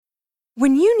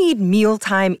When you need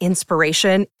mealtime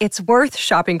inspiration, it's worth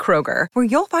shopping Kroger, where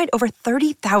you'll find over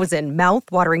 30,000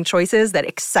 mouth-watering choices that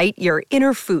excite your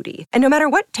inner foodie. And no matter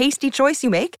what tasty choice you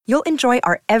make, you'll enjoy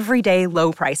our everyday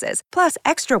low prices, plus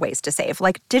extra ways to save,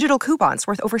 like digital coupons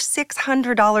worth over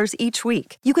 $600 each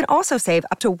week. You can also save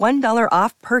up to $1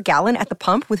 off per gallon at the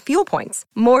pump with fuel points.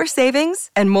 More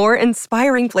savings and more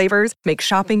inspiring flavors make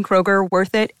shopping Kroger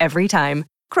worth it every time.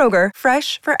 Kroger,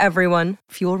 fresh for everyone.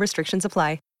 Fuel restrictions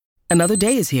apply. Another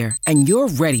day is here, and you're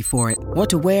ready for it. What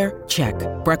to wear? Check.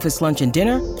 Breakfast, lunch, and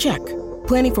dinner? Check.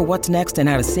 Planning for what's next and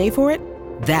how to save for it?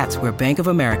 That's where Bank of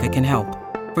America can help.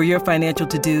 For your financial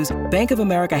to-dos, Bank of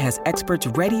America has experts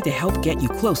ready to help get you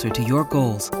closer to your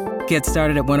goals. Get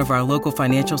started at one of our local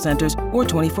financial centers or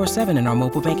 24/7 in our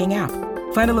mobile banking app.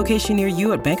 Find a location near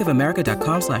you at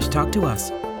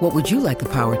bankofamerica.com/talktous. What would you like the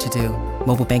power to do?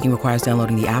 Mobile banking requires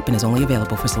downloading the app and is only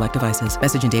available for select devices.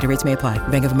 Message and data rates may apply.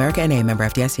 Bank of America N.A., member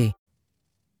FDIC.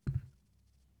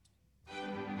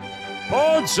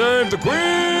 Pod Save the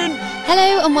Queen!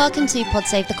 Hello and welcome to Pod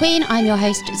Save the Queen. I'm your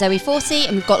host Zoe Forsey,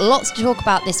 and we've got lots to talk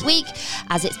about this week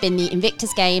as it's been the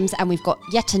Invictus Games, and we've got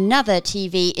yet another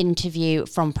TV interview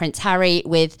from Prince Harry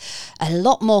with a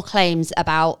lot more claims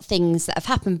about things that have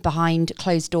happened behind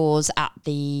closed doors at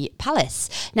the palace.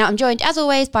 Now I'm joined as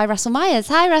always by Russell Myers.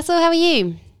 Hi Russell, how are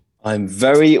you? I'm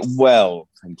very well,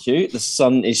 thank you. The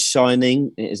sun is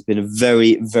shining. It has been a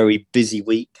very, very busy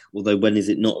week, although when is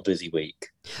it not a busy week?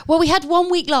 Well, we had 1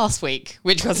 week last week,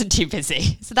 which wasn't too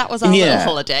busy. So that was our little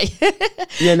holiday.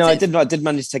 I did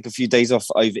manage to take a few days off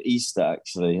over Easter,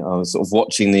 actually. I was sort of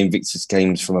watching the Invictus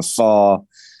Games from afar,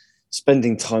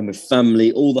 spending time with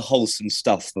family, all the wholesome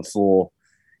stuff before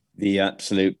the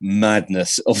absolute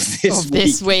madness of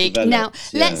this week. Now,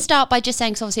 let's start by just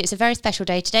saying, so obviously it's a very special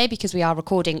day today because we are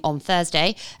recording on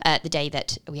Thursday, the day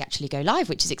that we actually go live,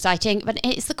 which is exciting. But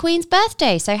it's the Queen's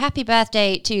birthday. So happy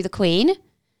birthday to the Queen.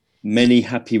 Many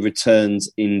happy returns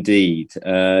indeed.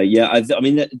 I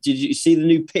mean, did you see the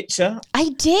new picture? I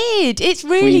did. It's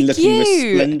really Queen looking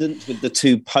cute. resplendent with the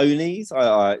two ponies.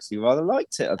 I actually rather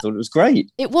liked it. I thought it was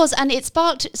great. It was, and it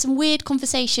sparked some weird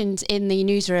conversations in the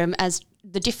newsroom as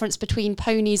the difference between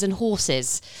ponies and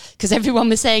horses, because everyone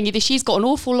was saying either she's got an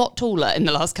awful lot taller in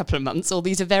the last couple of months or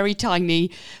these are very tiny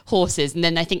horses. And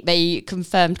then I think they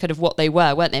confirmed kind of what they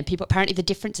were, weren't they? And people, apparently the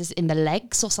difference is in the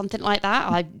legs or something like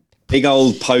that. Big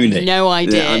old pony. No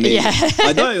idea. I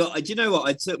know. Do you know what?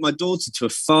 I took my daughter to a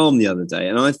farm the other day,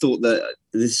 and I thought that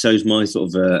this shows my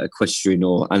sort of equestrian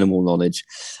or animal knowledge.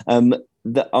 There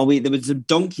were some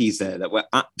donkeys there that were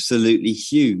absolutely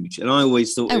huge, and I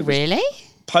always thought, really?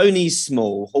 Ponies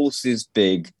small, horses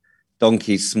big,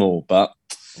 donkeys small, but.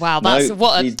 Wow,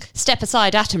 what a step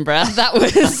aside, Attenborough. That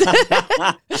was.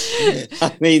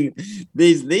 I mean,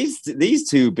 these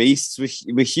two beasts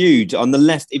were huge. On the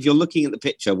left, if you're looking at the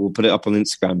picture, we'll put it up on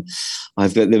Instagram.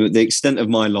 I've got the extent of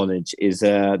my knowledge is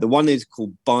the one is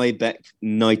called Bybeck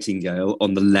Nightingale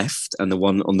on the left, and the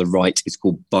one on the right is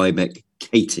called Bybeck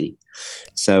Katie.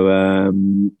 So,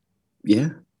 yeah.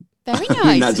 Very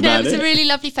nice. It was a really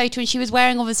lovely photo, and she was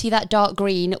wearing obviously that dark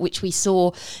green, which we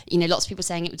saw, lots of people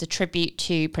saying it was a tribute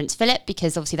to Prince Philip,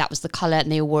 because obviously that was the colour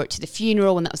and they all wore it to the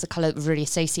funeral, and that was the colour that was really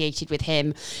associated with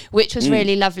him, which was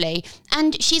really lovely.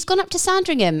 And she's gone up to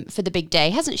Sandringham for the big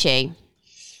day, hasn't she?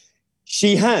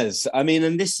 She has. I mean,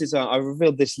 and this is, I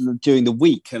revealed this during the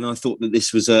week, and I thought that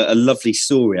this was a lovely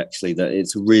story, actually, that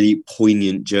it's a really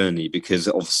poignant journey, because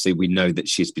obviously we know that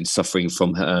she's been suffering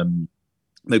from her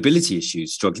mobility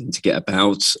issues, struggling to get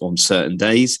about on certain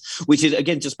days, which is,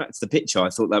 again, just back to the picture. I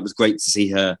thought that was great to see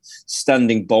her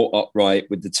standing bolt upright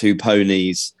with the two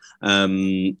ponies.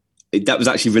 That was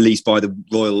actually released by the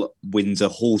Royal Windsor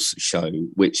Horse Show,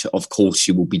 which, of course,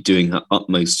 she will be doing her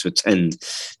utmost to attend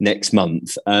next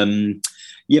month.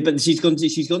 But she's gone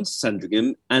to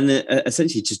Sandringham, and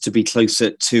essentially just to be closer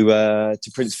to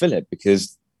Prince Philip,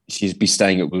 because she'd be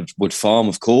staying at Wood Farm,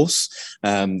 of course.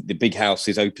 The big house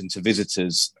is open to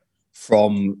visitors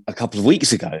from a couple of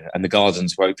weeks ago, and the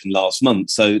gardens were open last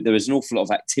month. So there is an awful lot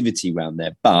of activity around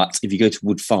there. But if you go to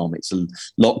Wood Farm, it's a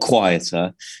lot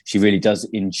quieter. She really does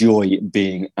enjoy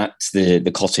being at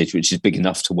the cottage, which is big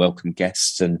enough to welcome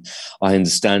guests. And I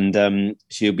understand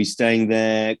she'll be staying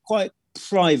there quite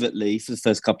privately for the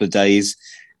first couple of days,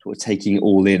 sort of taking it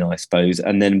all in, I suppose.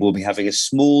 And then we'll be having a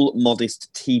small,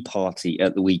 modest tea party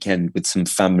at the weekend with some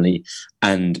family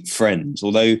and friends.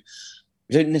 Although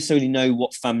we don't necessarily know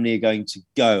what family are going to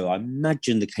go. I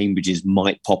imagine the Cambridges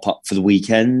might pop up for the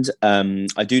weekend.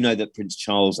 I do know that Prince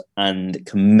Charles and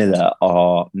Camilla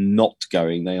are not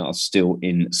going. They are still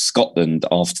in Scotland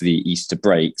after the Easter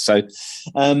break. So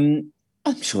I'm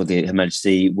sure Her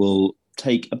Majesty will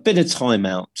take a bit of time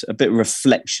out, a bit of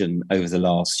reflection over the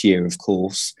last year, of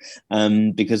course,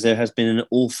 because there has been an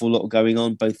awful lot going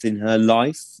on both in her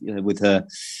life, with her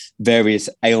various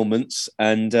ailments.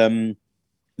 And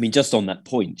just on that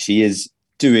point, she is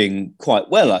doing quite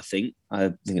well, I think.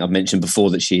 I think I've mentioned before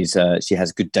that she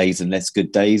has good days and less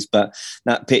good days, but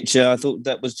that picture, I thought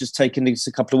that was just taken just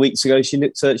a couple of weeks ago. She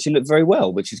looked very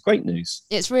well, which is great news.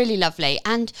 It's really lovely.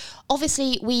 And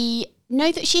obviously we know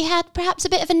that she had perhaps a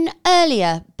bit of an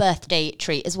earlier birthday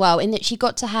treat as well, in that she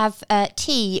got to have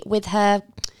tea with her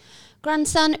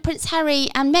grandson, Prince Harry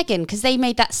and Meghan, because they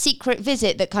made that secret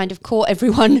visit that kind of caught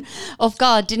everyone off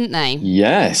guard, didn't they?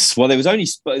 Yes. Well, it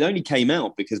only came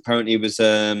out because apparently it was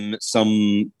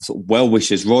some sort of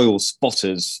well-wishers, royal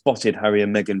spotters, spotted Harry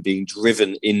and Meghan being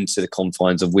driven into the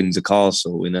confines of Windsor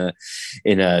Castle in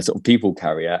a sort of people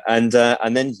carrier, and then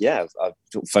I sort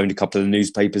of phoned a couple of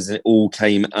newspapers and it all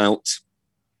came out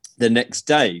the next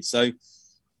day. So,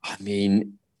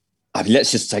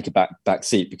 let's just take a back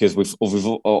seat, because we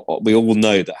all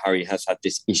know that Harry has had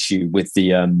this issue with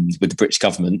the British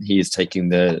government. He is taking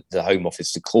the Home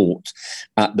Office to court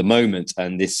at the moment,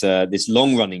 and this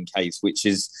long running case, which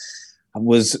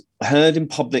was heard in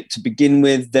public to begin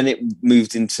with, then it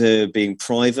moved into being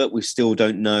private. We still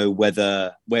don't know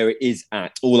where it is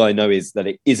at. All I know is that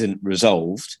it isn't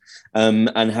resolved.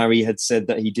 And Harry had said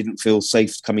that he didn't feel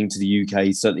safe coming to the UK.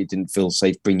 He certainly didn't feel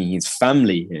safe bringing his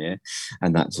family here.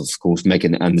 And that's, of course,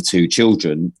 Meghan and the two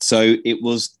children. So it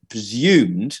was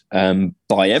presumed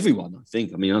by everyone, I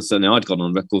think. I'd gone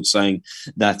on record saying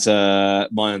that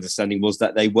my understanding was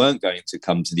that they weren't going to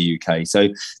come to the UK. So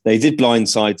they did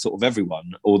blindside sort of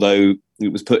everyone, although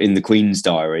it was put in the Queen's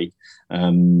diary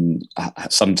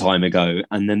some time ago.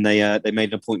 And then they made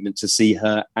an appointment to see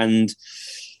her and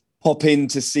pop in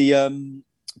to see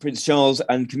Prince Charles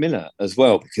and Camilla as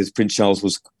well, because Prince Charles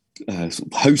was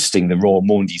hosting the Royal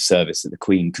Maundy service that the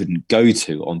Queen couldn't go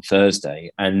to on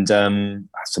Thursday. And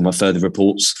some of further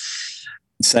reports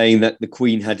saying that the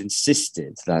Queen had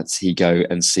insisted that he go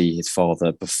and see his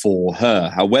father before her.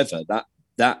 However,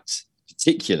 that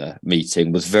particular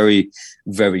meeting was very,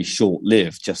 very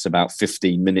short-lived, just about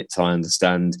 15 minutes, I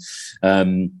understand.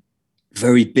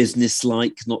 Very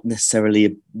businesslike, not necessarily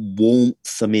a warmth.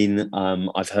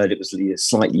 I've heard it was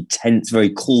slightly tense,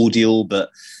 very cordial, but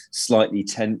slightly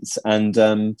tense.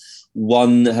 And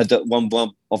one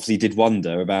obviously did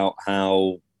wonder about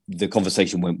how the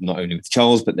conversation went, not only with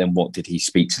Charles, but then what did he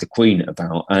speak to the Queen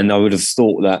about? And I would have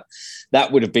thought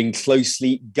that would have been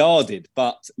closely guarded.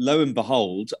 But lo and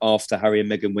behold, after Harry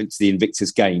and Meghan went to the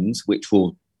Invictus Games,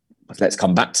 let's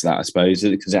come back to that, I suppose,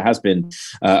 because it has been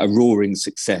a roaring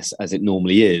success, as it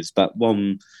normally is. But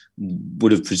one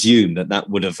would have presumed that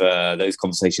would have those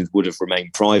conversations would have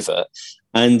remained private.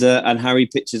 And Harry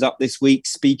pitches up this week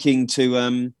speaking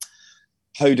to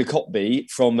Hoda Kotb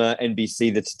from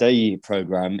NBC, the Today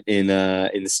programme in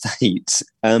the States,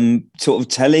 sort of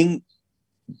telling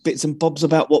bits and bobs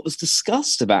about what was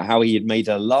discussed, about how he had made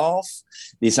her laugh.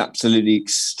 This absolutely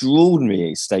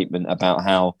extraordinary statement about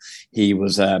how he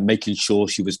was making sure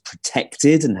she was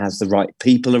protected and has the right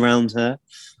people around her.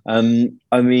 I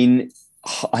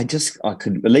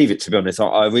couldn't believe it, to be honest.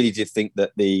 I really did think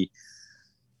that the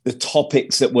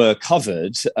topics that were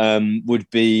covered would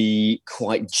be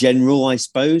quite general, I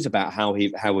suppose, about how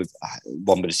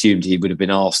one would assume he would have been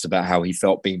asked about how he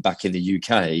felt being back in the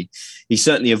UK. He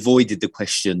certainly avoided the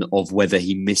question of whether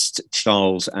he missed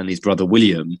Charles and his brother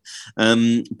William.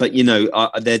 But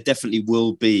there definitely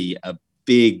will be a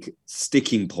big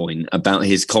sticking point about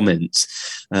his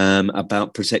comments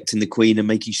about protecting the Queen and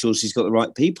making sure she's got the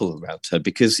right people around her,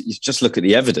 because you just look at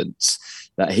the evidence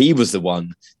that he was the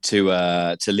one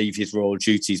to leave his royal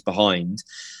duties behind,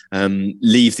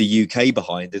 leave the UK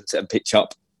behind, and pitch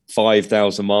up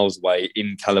 5,000 miles away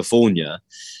in California.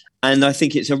 And I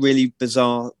think it's a really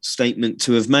bizarre statement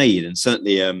to have made. And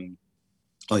certainly,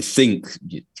 I think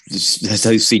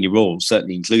those senior royals,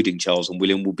 certainly including Charles and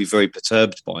William, will be very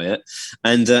perturbed by it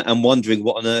and wondering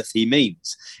what on earth he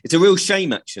means. It's a real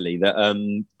shame, actually, that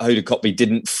Hoda Kotb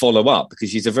didn't follow up, because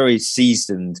she's a very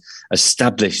seasoned,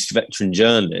 established veteran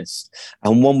journalist.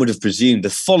 And one would have presumed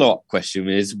the follow-up question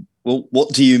is, well,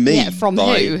 what do you mean? Yeah, from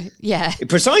who? Yeah.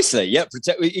 Precisely, yeah.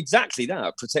 Exactly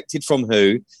that. Protected from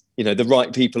who? The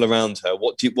right people around her.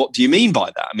 What do you mean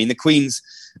by that? The Queen's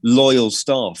loyal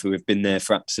staff, who have been there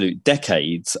for absolute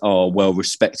decades, are well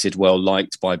respected, well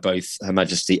liked by both Her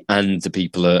Majesty and the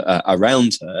people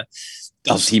around her.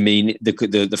 Does he mean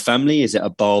the family? Is it a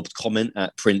barbed comment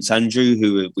at Prince Andrew,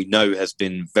 who we know has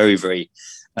been very, very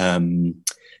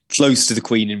close to the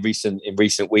Queen in recent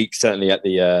weeks, certainly at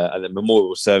the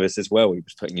memorial service as well. He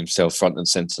was putting himself front and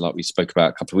centre, like we spoke about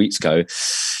a couple of weeks ago.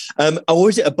 Or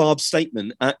is it a barbed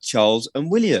statement at Charles and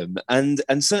William? And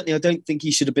certainly I don't think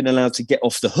he should have been allowed to get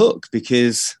off the hook,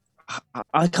 because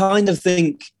I kind of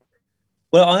think,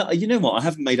 well, you know what? I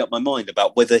haven't made up my mind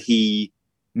about whether he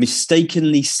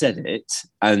mistakenly said it,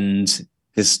 and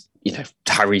his,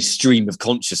 Harry's stream of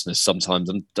consciousness sometimes,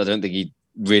 I don't think he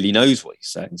really knows what he's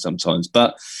saying sometimes,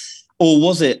 or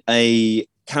was it a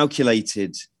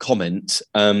calculated comment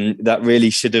that really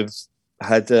should have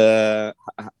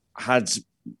had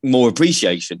more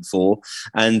appreciation for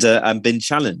and been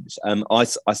challenged? I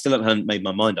still haven't made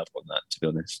my mind up on that, to be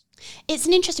honest. It's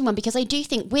an interesting one, because I do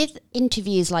think with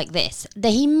interviews like this, that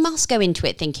he must go into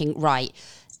it thinking, right,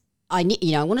 I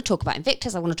want to talk about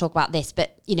Invictus, I want to talk about this,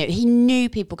 but, he knew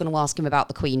people were going to ask him about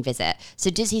the Queen visit. So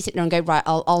does he sit there and go, right,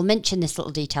 I'll mention this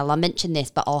little detail, I'll mention this,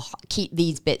 but I'll keep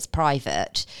these bits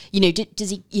private?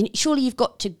 Does he, surely you've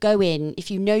got to go in, if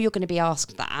you know you're going to be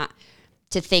asked that,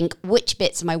 to think, which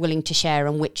bits am I willing to share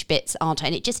and which bits aren't I?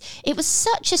 And it was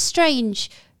such a strange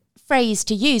phrase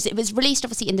to use. It was released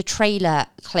obviously in the trailer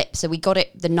clip, so we got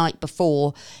it the night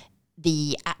before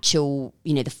the actual,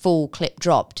 the full clip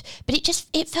dropped. But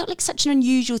it felt like such an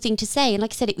unusual thing to say. And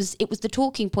like I said, it was the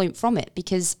talking point from it,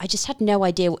 because I just had no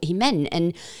idea what he meant.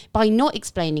 And by not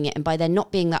explaining it, and by there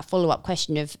not being that follow-up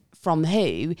question of from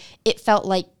who, it felt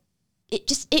like I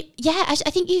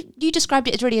think you described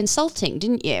it as really insulting,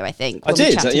 didn't you? I think I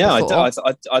did. Yeah,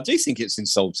 I do think it's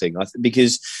insulting,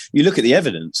 because you look at the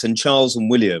evidence, and Charles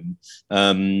and William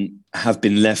have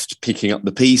been left picking up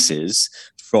the pieces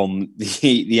from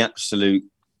the absolute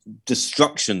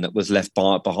destruction that was left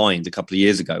behind a couple of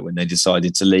years ago when they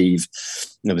decided to leave.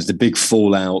 There was the big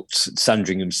fallout,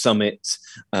 Sandringham Summit.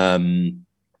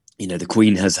 The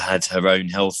Queen has had her own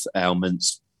health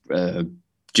ailments.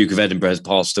 Duke of Edinburgh has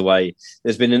passed away.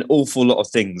 There's been an awful lot of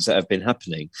things that have been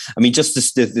happening. I mean, just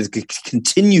the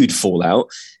continued fallout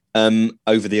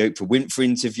over the Oprah Winfrey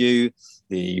interview,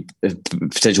 the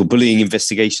potential bullying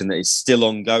investigation that is still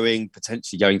ongoing,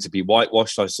 potentially going to be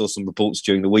whitewashed. I saw some reports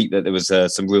during the week that there was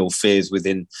some real fears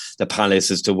within the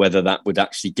palace as to whether that would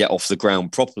actually get off the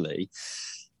ground properly.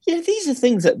 Yeah, these are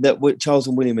things that Charles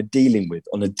and William are dealing with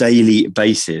on a daily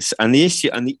basis. And the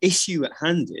issue at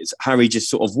hand is Harry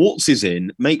just sort of waltzes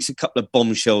in, makes a couple of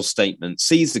bombshell statements,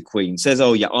 sees the Queen, says,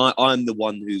 oh yeah, I'm the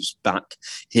one who's back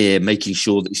here, making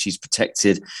sure that she's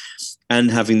protected and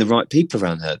having the right people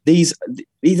around her. These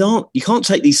aren't, you can't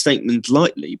take these statements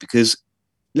lightly, because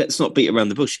let's not beat around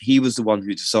the bush. He was the one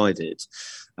who decided,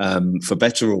 for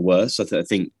better or worse. I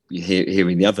think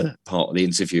hearing the other part of the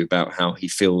interview about how he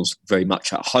feels very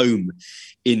much at home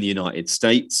in the United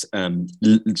States,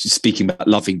 speaking about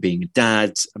loving being a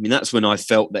dad. I mean, that's when I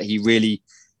felt that he really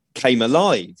came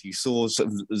alive. You saw sort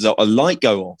of a light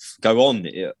go on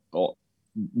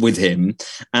with him,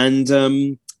 and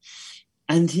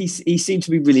he seemed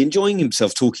to be really enjoying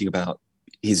himself, talking about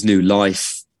his new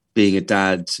life, being a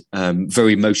dad,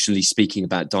 very emotionally speaking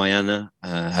about Diana,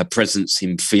 her presence,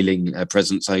 him feeling her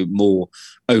presence more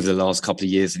over the last couple of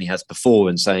years than he has before,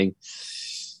 and saying,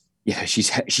 yeah, she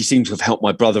seems to have helped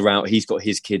my brother out. He's got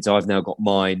his kids, I've now got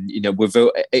mine.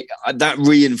 That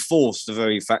reinforced the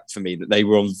very fact for me that they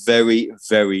were on very,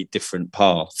 very different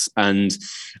paths. And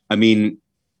I mean,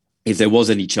 if there was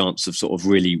any chance of sort of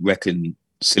really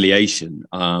reconciliation,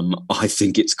 I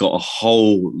think it's got a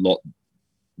whole lot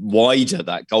wider,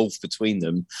 that gulf between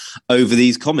them, over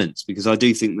these comments, because I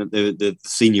do think that the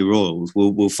senior royals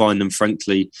will find them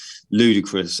frankly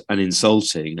ludicrous and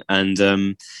insulting,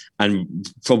 and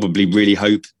probably really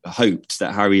hoped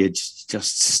that Harry had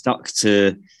just stuck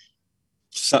to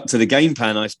the game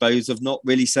plan, I suppose, of not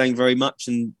really saying very much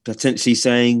and potentially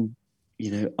saying,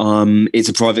 it's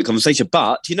a private conversation.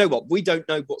 But you know what? We don't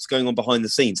know what's going on behind the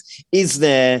scenes. Is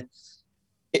there?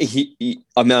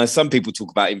 Some people talk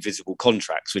about invisible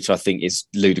contracts, which I think is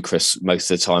ludicrous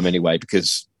most of the time anyway,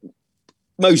 because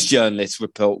most journalists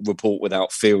report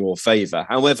without fear or favour.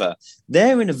 However,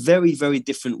 they're in a very, very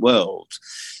different world.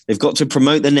 They've got to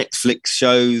promote the Netflix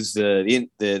shows, the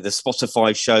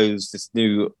Spotify shows, this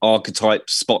new Archetype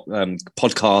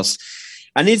podcast.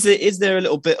 And is there a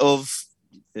little bit of,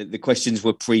 the questions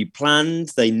were pre-planned,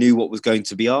 they knew what was going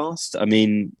to be asked? I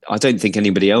mean, I don't think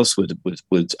anybody else would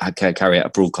carry out a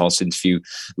broadcast interview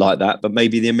like that, but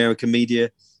maybe the American media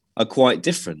are quite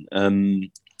different.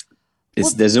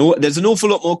 There's an awful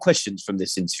lot more questions from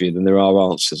this interview than there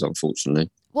are answers, unfortunately.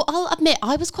 Well, I'll admit,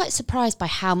 I was quite surprised by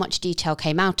how much detail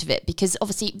came out of it, because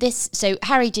obviously so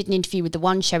Harry did an interview with the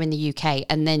one show in the UK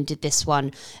and then did this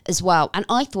one as well. And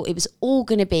I thought it was all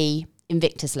going to be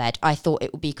Invictus led. I thought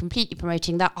it would be completely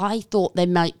promoting that. I thought there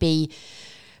might be,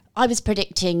 I was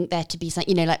predicting there to be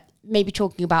something, like maybe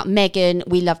talking about Meghan,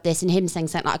 we love this, and him saying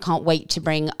something like, I can't wait to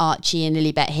bring Archie and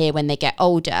Lilibet here when they get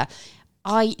older.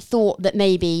 I thought that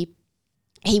maybe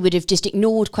he would have just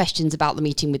ignored questions about the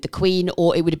meeting with the Queen,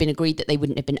 or it would have been agreed that they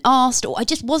wouldn't have been asked, or I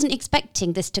just wasn't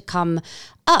expecting this to come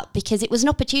up, because it was an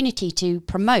opportunity to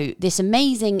promote this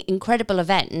amazing, incredible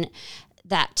event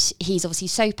that he's obviously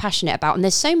so passionate about. And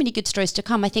there's so many good stories to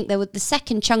come. I think there was the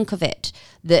second chunk of it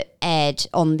that aired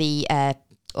on the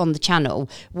channel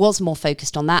was more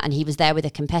focused on that, and he was there with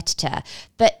a competitor.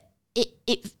 But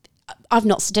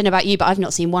don't know about you, but I've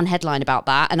not seen one headline about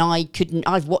that, and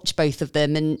I've watched both of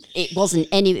them, and it wasn't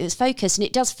any that was focused, and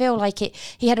it does feel like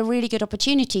he had a really good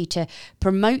opportunity to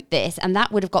promote this, and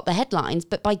that would have got the headlines.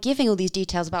 But by giving all these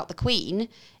details about the Queen,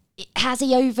 has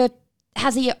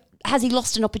he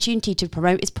lost an opportunity to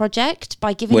promote his project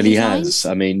by giving Well, he lines?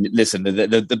 has. I mean, listen, the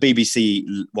BBC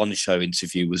One Show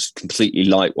interview was completely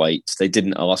lightweight. They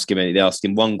didn't ask him anything. They asked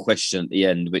him one question at the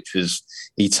end, which was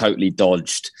he totally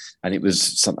dodged. And it was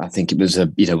something, I think it was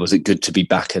was it good to be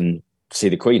back and see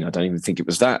the Queen? I don't even think it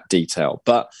was that detailed.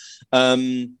 But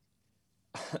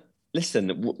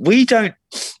listen, we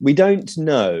don't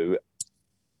know,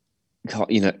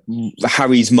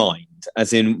 Harry's mind,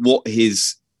 as in what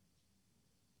his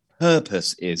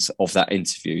purpose is of that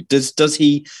interview. Does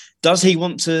he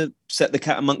want to set the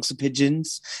cat amongst the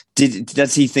pigeons?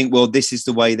 Does he think, well, this is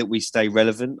the way that we stay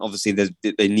relevant? Obviously,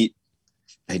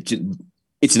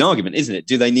 it's an argument, isn't it?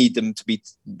 Do they need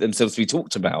themselves to be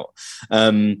talked about?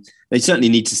 They certainly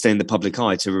need to stay in the public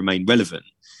eye to remain relevant.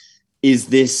 Is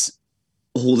this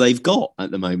all they've got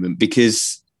at the moment?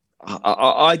 Because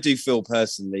I do feel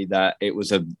personally that it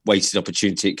was a wasted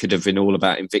opportunity. It could have been all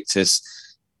about Invictus.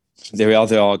 The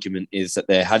other argument is that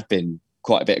there had been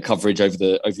quite a bit of coverage over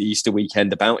the Easter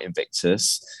weekend about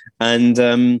Invictus, and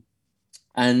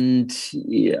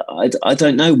yeah, I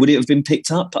don't know. Would it have been picked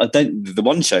up? The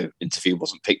One Show interview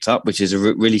wasn't picked up, which is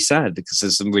really sad, because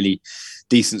there's some really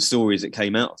decent stories that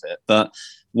came out of it. But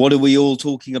what are we all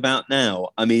talking about now?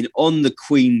 I mean, on the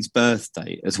Queen's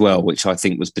birthday as well, which I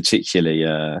think was particularly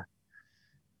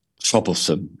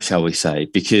troublesome, shall we say,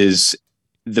 because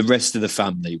the rest of the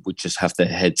family would just have their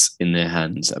heads in their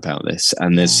hands about this.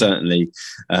 And there's certainly,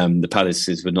 the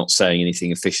palaces were not saying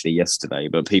anything officially yesterday,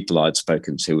 but people I'd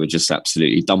spoken to were just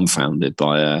absolutely dumbfounded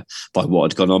by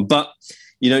what had gone on. But,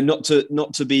 not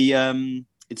to be,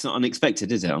 it's not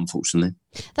unexpected, is it, unfortunately?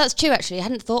 That's true, actually. I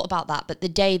hadn't thought about that, but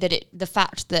the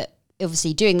fact that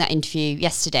obviously doing that interview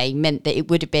yesterday meant that it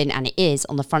would have been, and it is,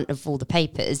 on the front of all the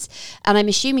papers. And I'm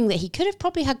assuming that he could have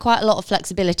probably had quite a lot of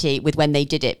flexibility with when they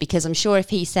did it, because I'm sure if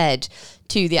he said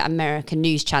to the American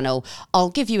news channel,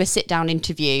 I'll give you a sit-down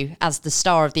interview as the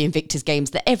star of the Invictus Games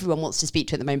that everyone wants to speak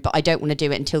to at the moment, but I don't want to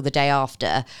do it until the day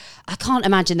after. I can't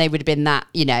imagine they would have been that,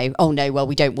 oh no, well,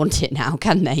 we don't want it now,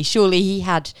 can they? Surely he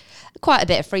had quite a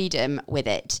bit of freedom with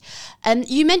it.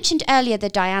 You mentioned earlier the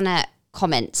Diana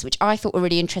comments, which I thought were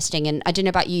really interesting, and I don't know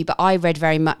about you, but I read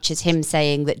very much as him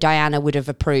saying that Diana would have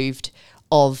approved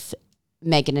of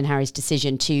Meghan and Harry's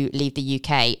decision to leave the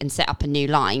UK and set up a new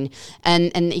line,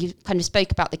 and he kind of spoke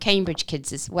about the Cambridge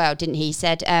kids as well, didn't he? He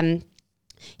said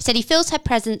he feels her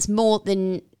presence more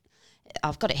than,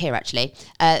 I've got it here actually.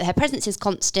 Her presence is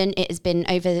constant. It has been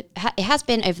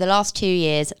over the last 2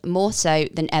 years, more so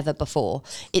than ever before.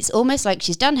 It's almost like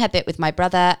she's done her bit with my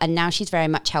brother, and now she's very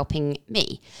much helping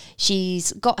me.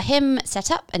 She's got him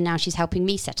set up, and now she's helping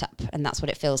me set up, and that's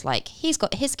what it feels like. He's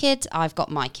got his kids, I've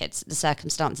got my kids. The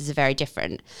circumstances are very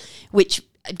different, which,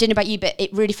 I don't know about you, but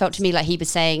it really felt to me like he was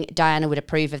saying Diana would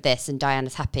approve of this and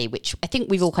Diana's happy, which I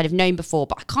think we've all kind of known before,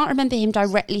 but I can't remember him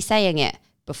directly saying it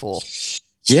before.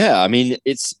 Yeah, I mean,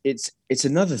 it's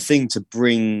another thing to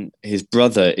bring his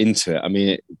brother into it. I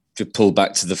mean, to pull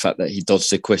back to the fact that he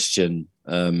dodged a question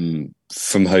from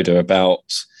Hoda about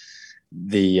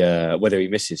the whether he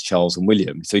misses Charles and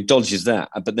William. So he dodges that,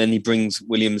 but then he brings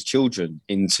William's children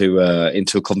into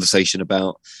a conversation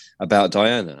about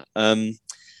Diana. It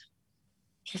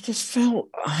just felt,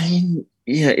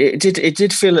 it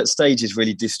did feel at stages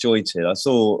really disjointed. I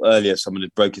saw earlier someone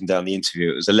had broken down the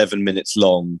interview. It was 11 minutes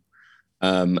long.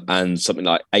 And something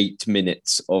like 8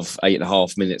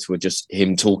 8.5 minutes were just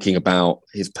him talking about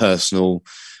his personal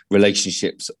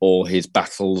relationships or his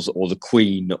battles or the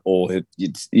Queen or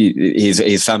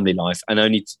his family life, and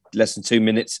only less than 2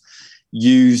 minutes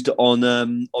used on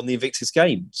the Invictus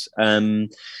Games.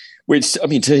 Which, I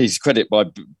mean, to his credit,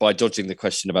 by dodging the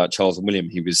question about Charles and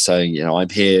William, he was saying, I'm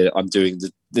here, I'm doing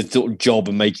the sort of job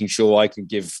and making sure I can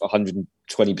give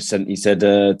 120%, he said,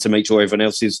 to make sure everyone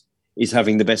else is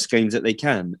having the best games that they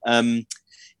can.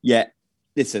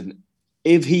 listen,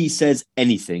 if he says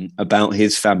anything about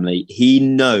his family, he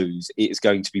knows it's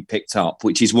going to be picked up,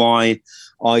 which is why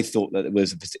I thought that there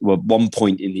was one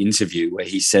point in the interview where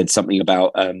he said something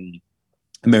about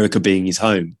America being his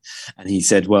home, and he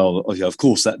said, "Well, of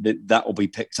course that will be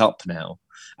picked up now,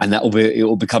 and it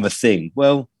will become a thing."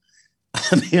 Well,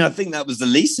 I mean, I think that was the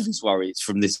least of his worries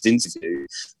from this interview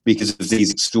because of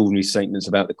these extraordinary statements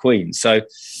about the Queen. So.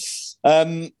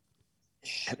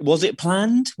 Was it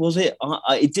planned? Was it?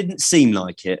 It didn't seem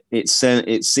like it. It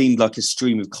seemed like a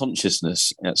stream of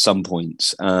consciousness at some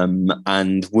point.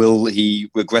 And will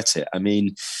he regret it? I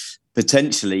mean,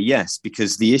 potentially, yes,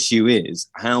 because the issue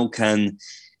is, how can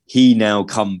he now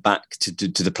come back to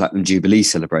the Platinum Jubilee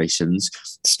celebrations,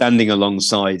 standing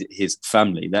alongside his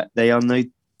family that they are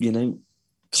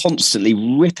constantly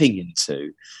ripping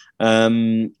into?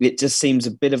 It just seems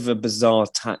a bit of a bizarre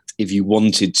tact if you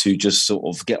wanted to just sort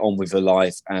of get on with your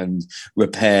life and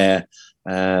repair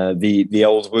the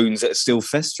old wounds that are still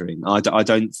festering. I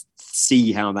don't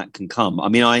see how that can come. I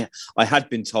mean, I had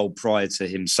been told prior to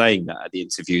him saying that at the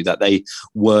interview that they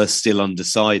were still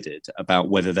undecided about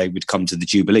whether they would come to the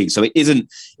Jubilee. So it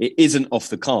isn't off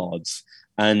the cards.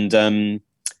 And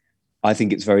I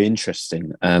think it's very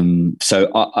interesting.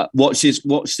 So watch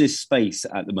this space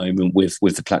at the moment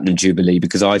with the Platinum Jubilee,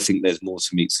 because I think there's more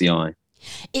to meets the eye.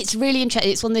 It's really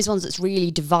interesting. It's one of those ones that's really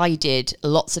divided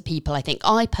lots of people. I think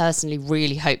I personally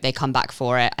really hope they come back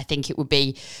for it. I think it would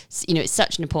be, it's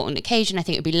such an important occasion. I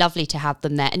think it would be lovely to have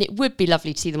them there, and it would be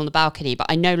lovely to see them on the balcony. But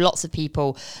I know lots of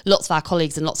people, lots of our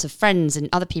colleagues and lots of friends and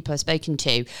other people I've spoken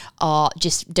to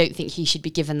just don't think he should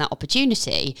be given that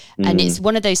opportunity. And it's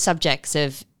one of those subjects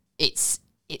of it's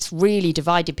really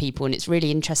divided people, and it's really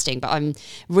interesting, but I'm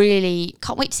really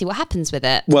can't wait to see what happens with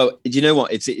it. Well, do you know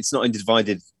what? It's not only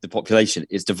divided the population,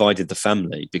 it's divided the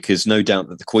family, because no doubt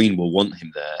that the Queen will want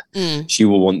him there. She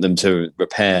will want them to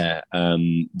repair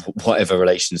whatever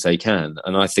relations they can.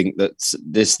 And I think that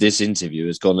this interview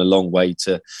has gone a long way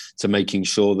to making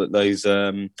sure that those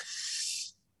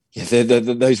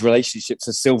those relationships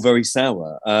are still very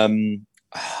sour.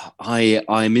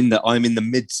 I'm in the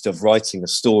midst of writing a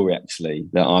story actually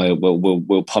that I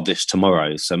will publish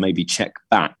tomorrow. So maybe check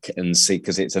back and see,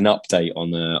 because it's an update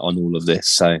on all of this.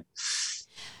 So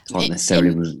can't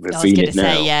necessarily reveal it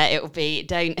now. It will be.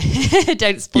 Don't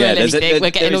spoil anything.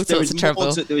 We're getting all sorts of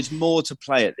trouble. There is more to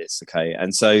play at this. Okay,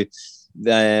 and so.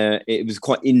 It was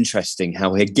quite interesting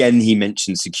how again he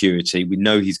mentioned security. We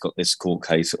know he's got this court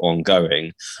case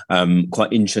ongoing.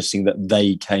 Quite interesting that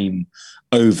they came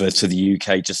over to the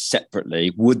UK just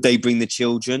separately. Would they bring the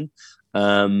children?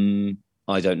 I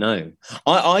don't know.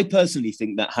 I personally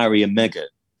think that Harry and Meghan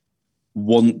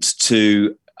want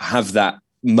to have that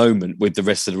moment with the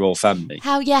rest of the royal family.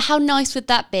 How nice would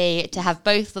that be to have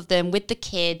both of them with the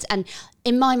kids? And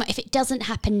in my mind, if it doesn't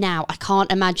happen now, I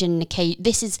can't imagine the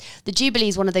Jubilee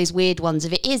is one of those weird ones.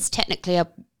 If it is technically a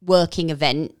working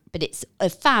event, but it's a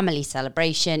family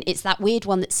celebration, it's that weird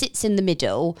one that sits in the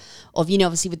middle of,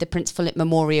 obviously with the Prince Philip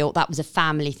Memorial, that was a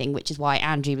family thing, which is why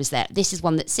Andrew was there. This is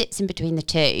one that sits in between the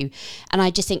two. And I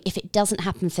just think if it doesn't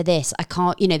happen for this, I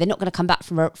can't, they're not going to come back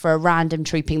for a random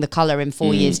Trooping the Colour in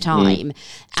 4 years' time.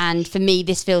 And for me,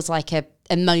 this feels like a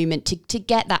moment to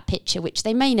get that picture, which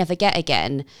they may never get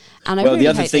again. And I really the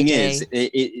other hope thing they is, do.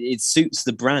 it suits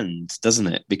the brand, doesn't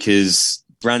it? Because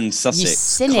Brand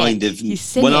Sussex kind of.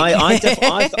 Well, I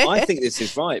think this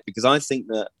is right, because I think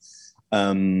that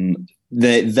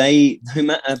they, no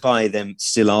matter by them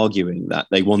still arguing that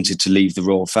they wanted to leave the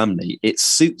royal family, it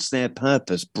suits their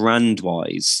purpose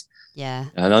brand-wise. Yeah,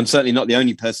 and I'm certainly not the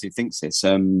only person who thinks this.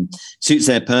 Suits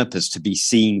their purpose to be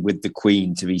seen with the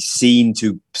Queen, to be seen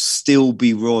to still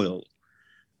be royal.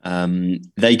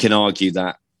 They can argue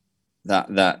that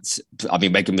I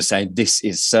mean, Meghan was saying this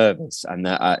is service, and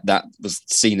that was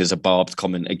seen as a barbed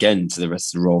comment again to the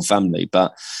rest of the royal family.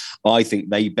 But I think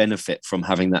they benefit from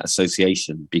having that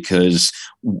association, because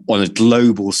on a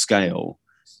global scale,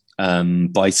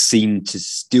 by seem to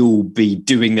still be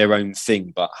doing their own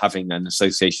thing, but having an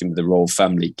association with the royal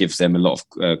family gives them a lot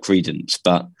of credence.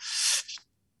 But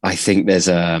I think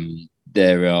the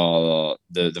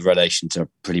relations are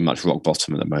pretty much rock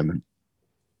bottom at the moment.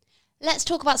 Let's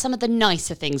talk about some of the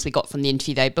nicer things we got from the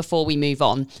interview, though, before we move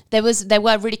on. There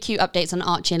were really cute updates on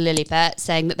Archie and Lilibet,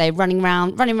 saying that they're running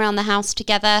around the house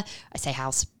together. I say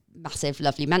house, massive,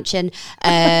 lovely mansion,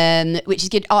 which is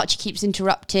good. Archie keeps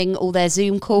interrupting all their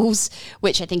Zoom calls,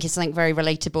 which I think is something very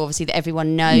relatable, obviously, that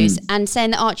everyone knows, and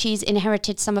saying that Archie's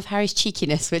inherited some of Harry's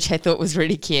cheekiness, which I thought was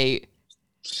really cute.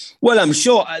 Well, I'm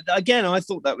sure. Again, I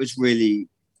thought that was really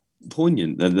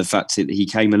poignant, the fact that he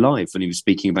came alive when he was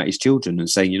speaking about his children and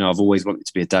saying, I've always wanted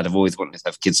to be a dad. I've always wanted to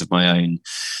have kids of my own.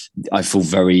 I feel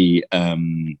very,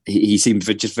 he seemed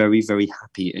just very, very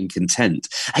happy and content.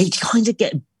 And he kind of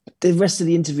the rest of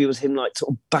the interview was him like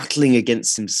sort of battling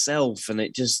against himself. And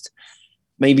it just,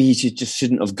 maybe he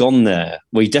shouldn't have gone there.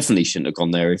 Well, he definitely shouldn't have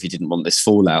gone there if he didn't want this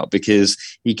fallout, because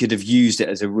he could have used it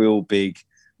as a real big,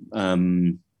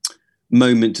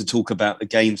 moment to talk about the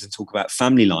games and talk about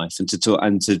family life and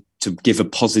to give a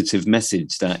positive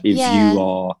message that if you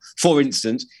are, for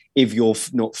instance, if you're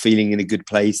not feeling in a good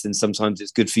place, then sometimes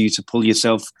it's good for you to pull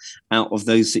yourself out of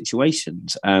those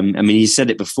situations. I mean, he said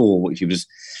it before, which he was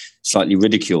slightly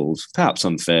ridiculed, perhaps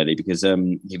unfairly, because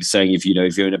he was saying if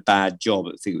you're in a bad job,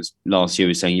 I think it was last year, he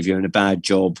was saying if you're in a bad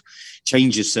job,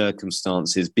 change your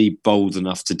circumstances, be bold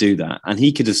enough to do that. And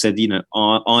he could have said,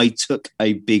 I took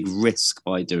a big risk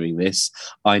by doing this.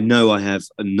 I know I have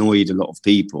annoyed a lot of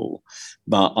people,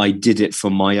 but I did it for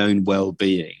my own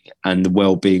well-being and the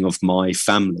well-being of my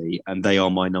family, and they are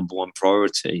my number one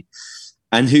priority.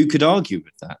 And who could argue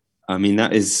with that? I mean,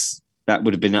 that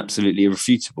would have been absolutely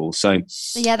irrefutable. So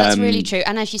yeah, that's really true.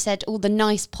 And as you said, all the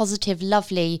nice, positive,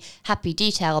 lovely, happy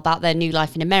detail about their new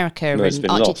life in America and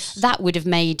Archie, that would have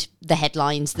made the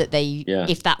headlines that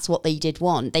if that's what they did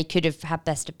want, they could have had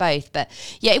best of both. But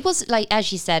yeah, it was like,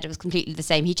 as you said, it was completely the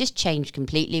same. He just changed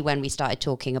completely when we started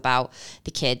talking about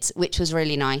the kids, which was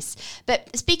really nice.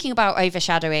 But speaking about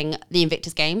overshadowing the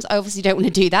Invictus Games, I obviously don't want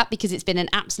to do that because it's been an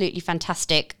absolutely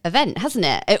fantastic event, hasn't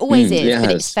it? It always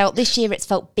is, but this year it's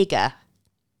felt bigger.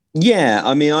 Yeah,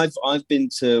 I mean, I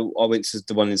went to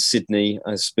the one in Sydney.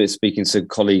 I was speaking to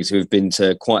colleagues who have been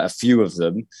to quite a few of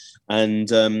them,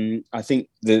 and I think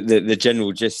the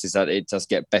general gist is that it does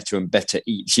get better and better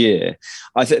each year.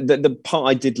 I think the part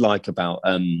I did like about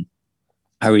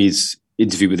Harry's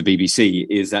interview with the BBC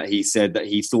is that he said that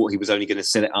he thought he was only going to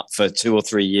set it up for 2 or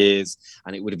 3 years,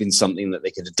 and it would have been something that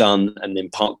they could have done, and then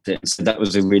parked it. So that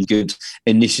was a really good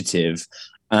initiative.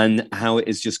 And how it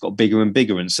has just got bigger and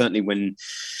bigger. And certainly when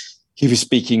he was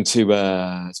speaking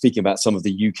about some of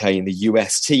the UK and the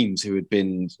US teams who had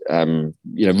been,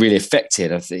 really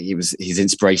affected. I think his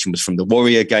inspiration was from the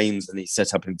Warrior Games, and he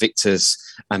set up Invictus.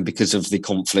 And because of the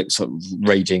conflicts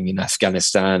raging in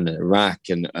Afghanistan and Iraq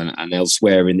and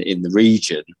elsewhere in the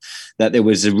region, that there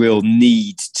was a real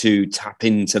need to tap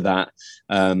into that.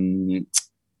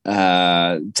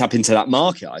 Tap into that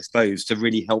market, I suppose, to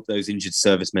really help those injured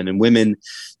servicemen and women,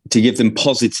 to give them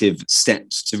positive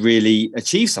steps to really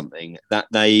achieve something that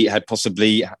they had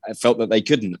possibly felt that they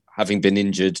couldn't, having been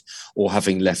injured or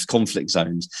having left conflict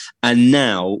zones. And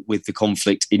now with the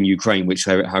conflict in Ukraine, which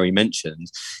Harry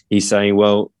mentioned, he's saying,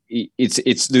 well, it's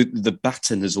the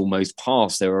baton has almost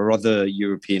passed. There are other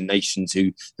European nations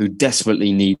who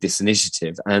desperately need this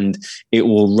initiative, and it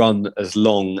will run as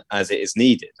long as it is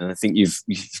needed. And I think you've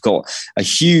got a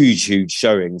huge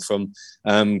showing from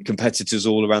competitors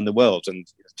all around the world. And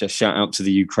just shout out to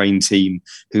the Ukraine team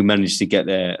who managed to get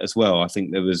there as well. I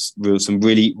think there was some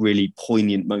really, really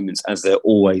poignant moments, as there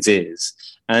always is.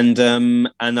 And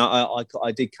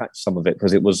I did catch some of it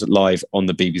because it was live on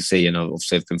the BBC, and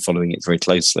obviously I've been following it very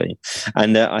closely.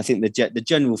 And I think the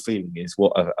general feeling is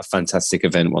what a fantastic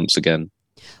event once again.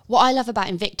 What I love about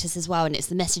Invictus as well, and it's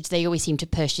the message they always seem to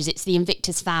push, is it's the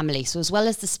Invictus family. So as well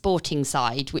as the sporting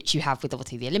side, which you have with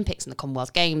obviously the Olympics and the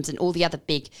Commonwealth Games and all the other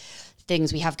big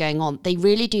things we have going on, they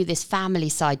really do this family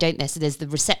side, don't they? So there's the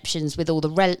receptions with all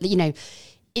the,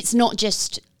 it's not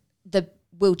just the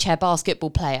wheelchair basketball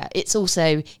player, it's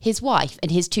also his wife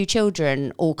and his 2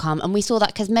 children all come. And we saw that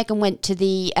because Megan went to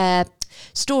the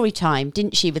story time,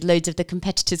 didn't she, with loads of the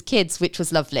competitors' kids, which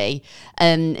was lovely.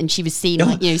 And she was seen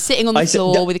sitting on the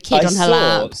floor with a kid on her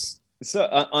lap. So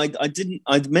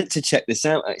I meant to check this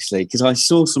out actually, because I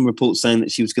saw some reports saying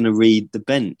that she was going to read the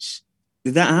bench.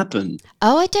 Did that happen?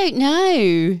 Oh, I don't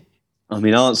know. I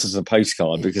mean, answers a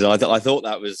postcard, because I thought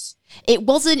that was... It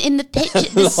wasn't in the picture.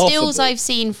 The stills I've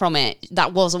seen from it,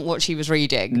 that wasn't what she was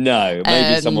reading. No,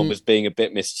 maybe someone was being a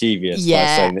bit mischievous by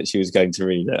saying that she was going to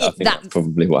read it. I think that's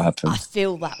probably what happened. I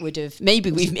feel that would have...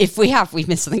 Maybe we've missed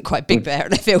something quite big there,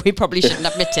 and I feel we probably shouldn't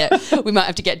admit it. We might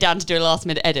have to get down to do a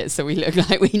last-minute edit so we look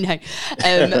like we know.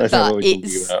 But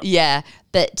it's... Yeah.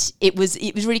 But it was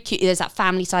really cute. There's that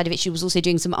family side of it. She was also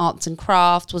doing some arts and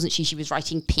crafts, wasn't she? She was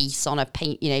writing peace on a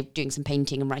paint, doing some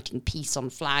painting and writing peace on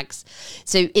flags.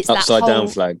 So it's upside down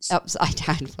flags. Upside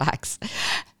down flags.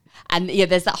 And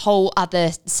there's that whole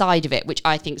other side of it, which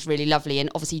I think is really lovely. And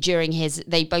obviously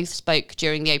they both spoke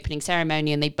during the opening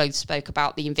ceremony, and they both spoke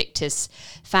about the Invictus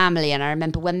family. And I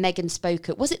remember when Meghan spoke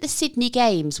was it the Sydney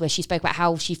Games, where she spoke about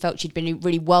how she felt she'd been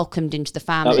really welcomed into the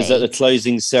family? That was at the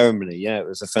closing ceremony. Yeah, it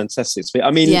was a fantastic speech.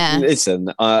 I mean, listen,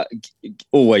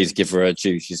 always give her her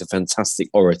due. She's a fantastic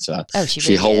orator. Oh,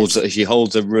 she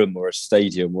holds a room or a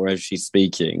stadium wherever she's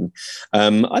speaking.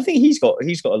 I think he's got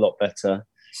a lot better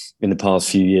in the past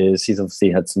few years. He's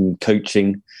obviously had some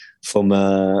coaching from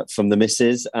the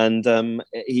missus, and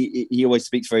he always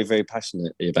speaks very, very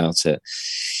passionately about it.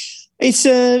 It's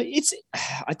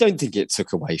I don't think it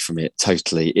took away from it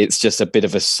totally. It's just a bit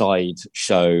of a side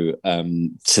show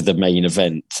to the main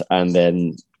event, and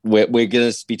then we're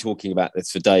going to be talking about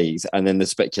this for days, and then the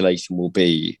speculation will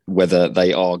be whether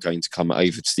they are going to come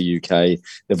over to the UK.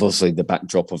 They've also the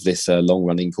backdrop of this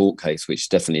long-running court case, which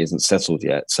definitely isn't settled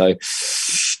yet. So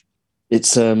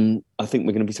it's I think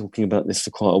we're going to be talking about this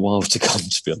for quite a while to come,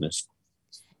 to be honest.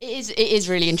 It is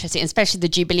really interesting, especially the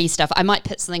Jubilee stuff. I might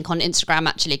put something on Instagram,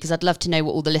 actually, because I'd love to know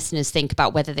what all the listeners think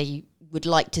about whether they would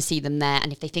like to see them there,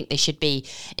 and if they think they should be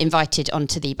invited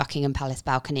onto the Buckingham Palace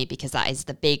balcony, because that is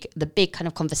the big kind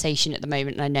of conversation at the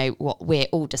moment, and I know what we're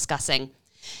all discussing.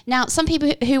 Now, some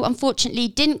people who unfortunately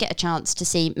didn't get a chance to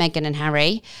see Meghan and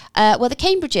Harry were the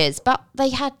Cambridges, but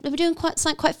they were doing quite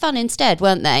fun instead,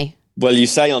 weren't they? Well, you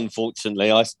say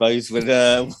unfortunately, I suppose. With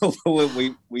they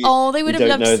would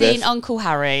have loved seeing Uncle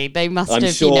Harry. They must have.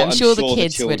 I'm sure the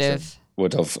kids would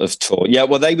have taught. Yeah,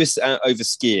 well, they was over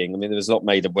skiing. I mean, there was a lot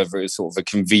made of whether it was sort of a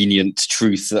convenient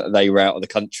truth that they were out of the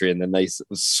country and then they sort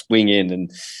of swing in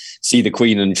and see the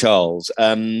Queen and Charles.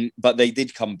 But they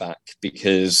did come back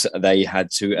because they had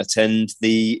to attend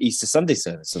the Easter Sunday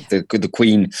service. The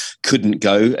Queen couldn't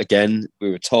go again,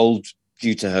 we were told,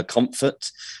 due to her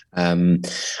comfort.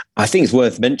 I think it's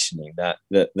worth mentioning that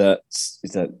the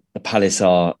palace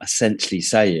are essentially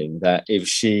saying that if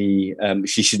she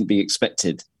shouldn't be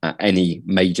expected at any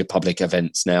major public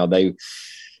events now.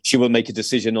 She will make a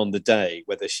decision on the day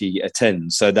whether she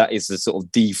attends. So that is the sort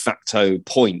of de facto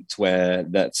point where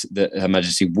that Her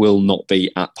Majesty will not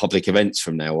be at public events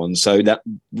from now on. So that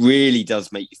really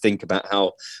does make you think about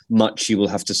how much she will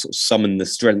have to sort of summon the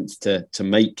strength to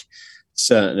make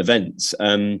certain events.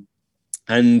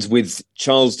 And with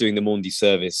Charles doing the Maundy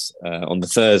service on the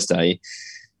Thursday,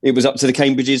 it was up to the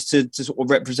Cambridges to sort of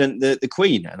represent the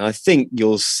Queen. And I think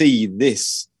you'll see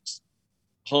this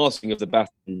passing of the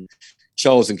baton,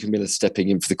 Charles and Camilla stepping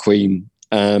in for the Queen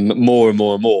more and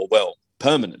more and more. Well,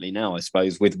 permanently now, I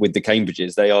suppose, with the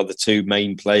Cambridges. They are the two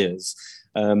main players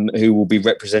who will be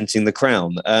representing the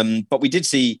crown. But we did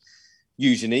see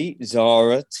Eugenie,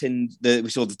 Zara, we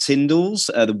saw the Tyndalls,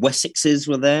 the Wessexes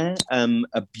were there.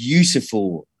 A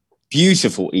beautiful,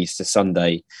 beautiful Easter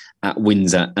Sunday at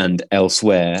Windsor and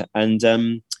elsewhere.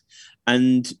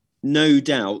 And no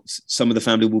doubt some of the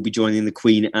family will be joining the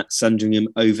Queen at Sandringham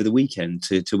over the weekend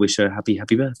to wish her happy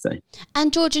birthday.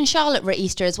 And George and Charlotte were at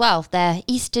Easter as well. Their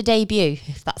Easter debut,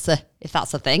 if that's a thing. If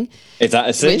that's a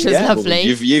thing, which was lovely.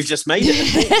 Well, you've just made it a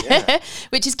thing, yeah.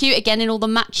 Which is cute, again, in all the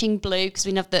matching blue, because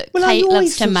we know that Kate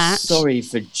loves to match. Sorry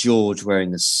for George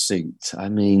wearing the suit. I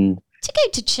mean, to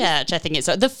go to church, I think it's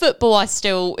the football is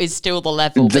still the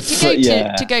level, but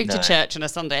to go to church on a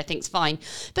Sunday, I think it's fine.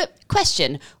 But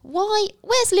question: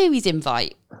 where's Louis's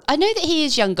invite? I know that he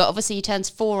is younger. Obviously, he turns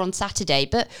 4 on Saturday,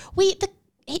 but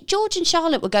George and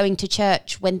Charlotte were going to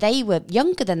church when they were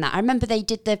younger than that. I remember they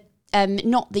did the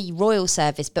not the royal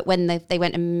service, but when they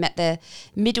went and met the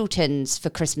Middletons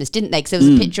for Christmas, didn't they? Because there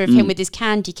was a picture of him with his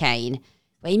candy cane.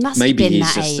 Well, he must have been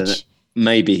that age.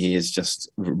 Maybe he is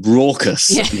just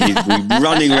raucous and he's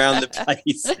running around the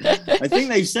place. I think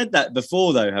they've said that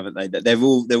before, though, haven't they? That they're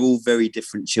all very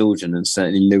different children, and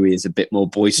certainly Louis is a bit more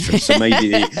boisterous. So maybe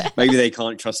they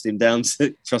can't trust him to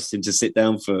sit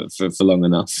down for long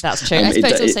enough. That's true. I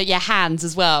suppose also hands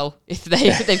as well. If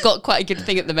they've got quite a good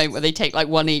thing at the moment where they take like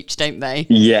one each, don't they?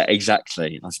 Yeah,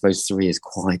 exactly. I suppose 3 is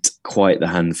quite the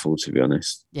handful, to be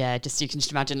honest. Yeah, you can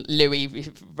just imagine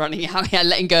Louis running out,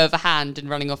 letting go of a hand and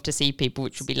running off to see people,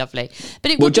 which would be lovely.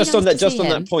 But just on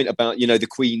that point about the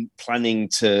Queen planning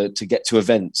to get to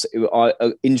events.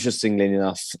 Interestingly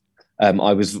enough,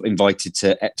 I was invited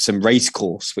to Epsom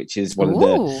Racecourse, which is one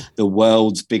of the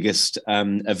world's biggest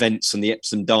events, on the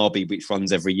Epsom Derby, which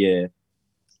runs every year.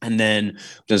 And then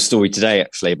there's a story today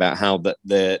actually about how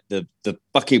the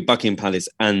Buckingham Palace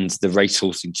and the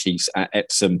Racehorsing Chiefs at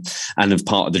Epsom and of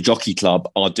part of the Jockey Club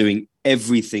are doing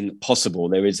everything possible.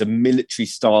 There is a military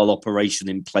style operation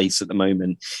in place at the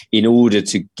moment in order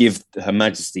to give Her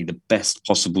Majesty the best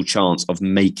possible chance of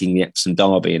making the Epsom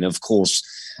Derby. And of course,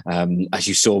 as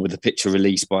you saw with the picture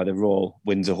released by the Royal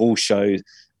Windsor Horse Show.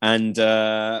 And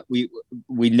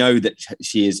we know that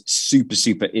she is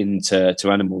super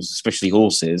into animals, especially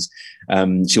horses.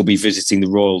 She'll be visiting the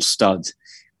Royal Stud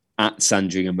at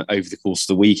Sandringham over the course of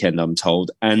the weekend, I'm told.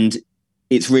 And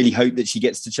it's really hoped that she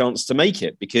gets the chance to make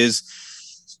it, because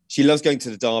she loves going to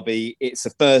the Derby. It's the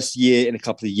first year in a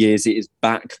couple of years it is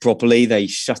back properly. They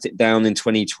shut it down in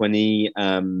 2020.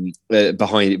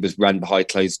 It was ran behind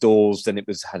closed doors. Then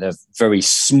had a very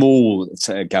small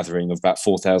gathering of about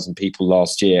 4,000 people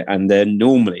last year, and then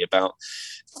normally about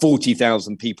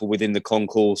 40,000 people within the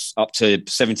concourse, up to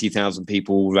 70,000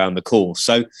 people around the course.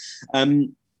 So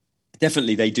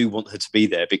definitely they do want her to be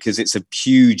there, because it's a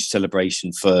huge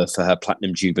celebration for her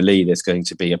Platinum Jubilee. There's going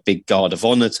to be a big guard of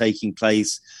honour taking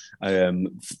place.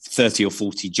 30 or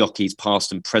 40 jockeys,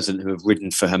 past and present, who have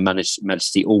ridden for Her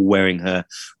Majesty, all wearing her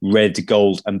red,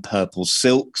 gold and purple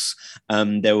silks.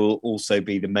 There will also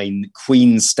be the main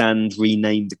Queen stand,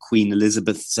 renamed the Queen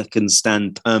Elizabeth II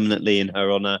stand permanently in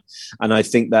her honour. And I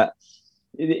think that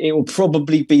it will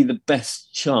probably be the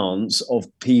best chance of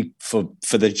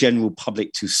for the general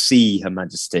public to see Her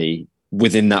Majesty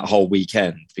within that whole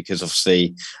weekend, because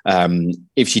obviously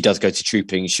if she does go to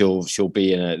trooping, she'll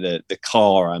be in the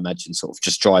car, I imagine, sort of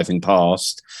just driving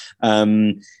past.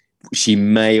 She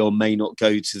may or may not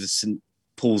go to the St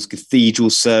Paul's Cathedral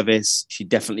service. She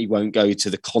definitely won't go to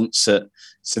the concert.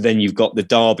 So then you've got the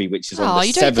Derby, which is on the 7th.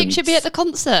 You don't think she'll be at the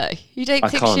concert? You don't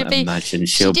think she'll be? I can't imagine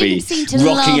she'll be rocking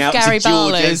love out Gary to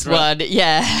George Barlow's Ezra. one.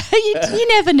 Yeah, you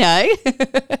never know.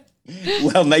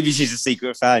 Well, maybe she's a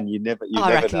secret fan. You never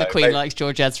I reckon know. the Queen likes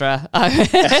George Ezra. I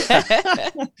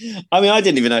mean, I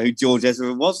didn't even know who George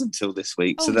Ezra was until this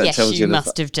week. So that yes, tells you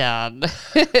must have done.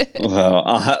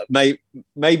 Well,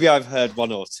 maybe I've heard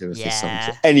one or two of his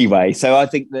songs. Anyway, so I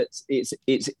think that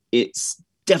it's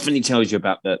definitely tells you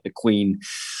about the Queen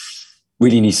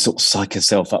really needs to sort of psych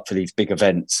herself up for these big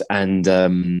events, and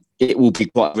it will be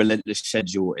quite a relentless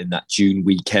schedule in that June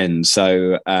weekend.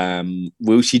 So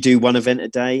will she do one event a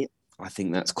day? I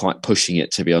think that's quite pushing it,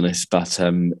 to be honest. But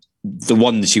the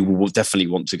one that she will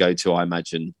definitely want to go to, I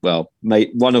imagine, well,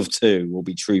 one of two will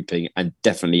be trooping, and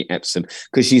definitely Epsom,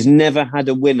 because she's never had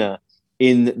a winner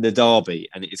in the Derby,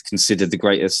 and it is considered the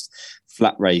greatest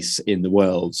flat race in the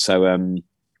world. So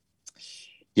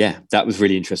yeah, that was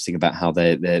really interesting about how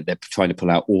they're trying to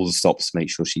pull out all the stops to make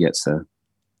sure she gets there.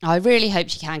 I really hope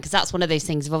she can, because that's one of those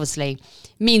things of obviously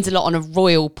means a lot on a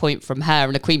royal point from her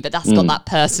and a queen, but that's got that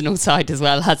personal side as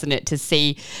well, hasn't it, to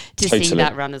see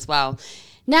that run as well.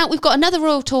 Now, we've got another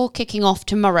royal tour kicking off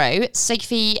tomorrow.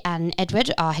 Sophie and Edward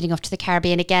are heading off to the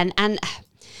Caribbean again, and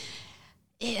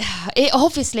it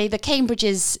obviously, the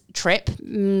Cambridge's trip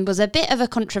was a bit of a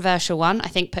controversial one, I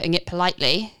think, putting it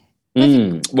politely.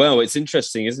 Well, it's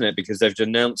interesting, isn't it? Because they've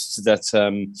announced that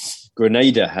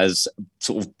Grenada has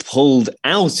sort of pulled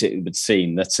out, it would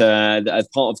seem, that as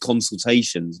part of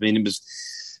consultations. I mean, it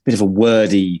was a bit of a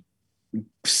wordy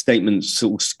statement,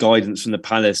 sort of guidance from the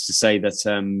palace to say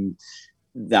that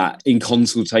that in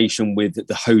consultation with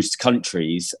the host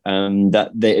countries,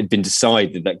 that it had been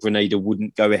decided that Grenada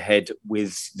wouldn't go ahead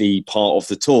with the part of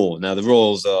the tour. Now, the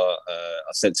royals are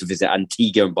set to visit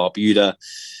Antigua and Barbuda.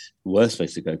 We're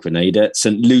supposed to go Grenada,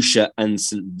 St. Lucia and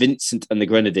St. Vincent and the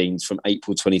Grenadines from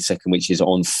April 22nd, which is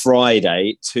on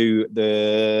Friday, to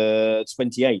the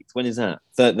 28th. When is that?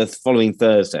 The following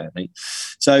Thursday, I think.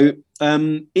 So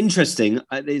interesting.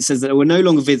 It says that it will no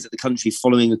longer visit the country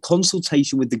following a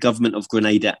consultation with the government of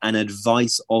Grenada and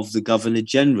advice of the Governor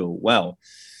General. Well,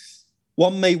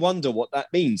 one may wonder what that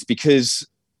means, because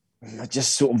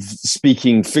just sort of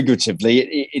speaking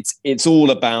figuratively, it's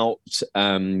all about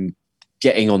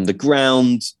getting on the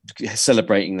ground,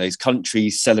 celebrating those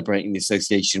countries, celebrating the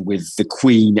association with the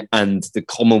Queen and the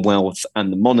Commonwealth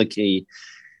and the monarchy.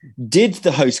 Did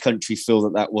the host country feel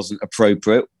that that wasn't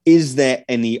appropriate? Is there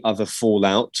any other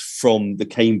fallout from the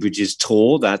Cambridge's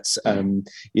tour that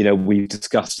we've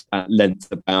discussed at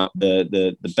length about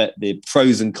the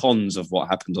pros and cons of what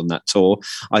happened on that tour?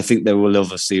 I think there will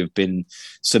obviously have been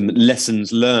some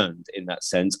lessons learned in that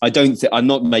sense. I'm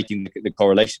not making the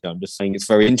correlation. I'm just saying it's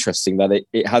very interesting that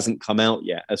it hasn't come out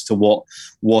yet as to what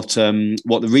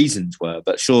the reasons were.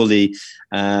 But surely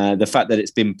the fact that it's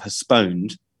been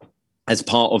postponed as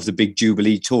part of the big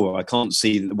Jubilee tour, I can't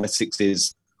see that the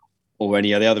Wessexes or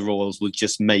any of the other royals would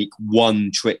just make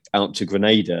one trip out to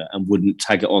Grenada and wouldn't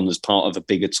tag it on as part of a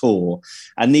bigger tour.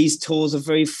 And these tours are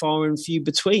very far and few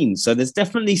between. So there's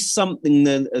definitely something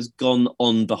that has gone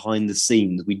on behind the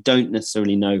scenes. We don't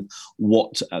necessarily know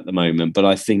what at the moment, but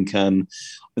I think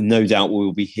no doubt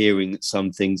we'll be hearing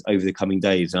some things over the coming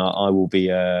days. I will be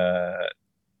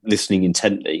listening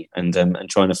intently and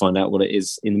trying to find out what it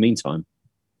is in the meantime.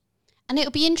 And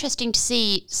it'll be interesting to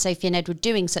see Sophie and Edward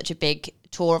doing such a big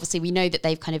tour. Obviously, we know that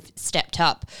they've kind of stepped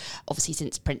up, obviously,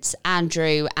 since Prince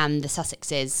Andrew and the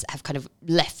Sussexes have kind of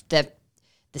left the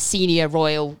senior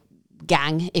royal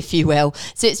gang, if you will.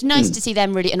 So it's nice to see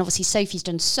them really, and obviously Sophie's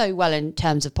done so well in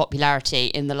terms of popularity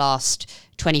in the last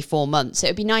 24 months. So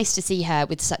it'd be nice to see her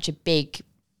with such a big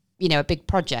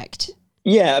project.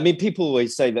 Yeah, I mean, people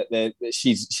always say that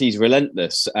she's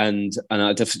relentless, and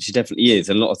she definitely is.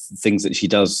 And a lot of things that she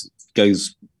does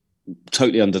goes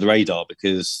totally under the radar,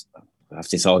 because I have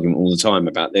this argument all the time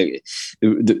about the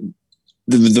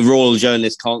royal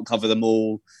journalists can't cover them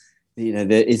all. You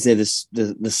know, is there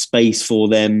the space for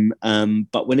them?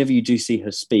 But whenever you do see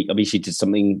her speak, I mean, she did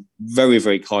something very,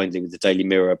 very kindly with the Daily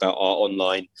Mirror about our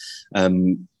online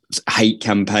hate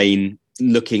campaign,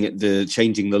 looking at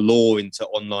changing the law into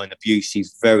online abuse.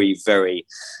 She's very, very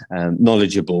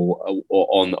knowledgeable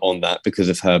on that because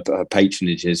of her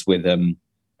patronages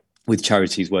with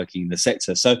charities working in the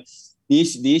sector. So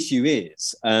the issue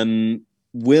is,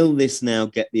 will this now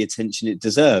get the attention it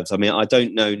deserves? I mean, I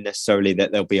don't know necessarily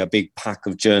that there'll be a big pack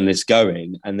of journalists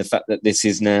going, and the fact that this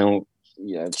is now,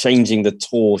 you know, changing the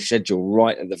tour schedule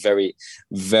right at the very,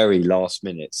 very last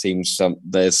minute seems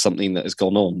there's something that has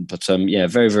gone on. But yeah,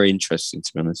 very, very interesting,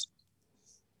 to be honest.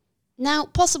 Now,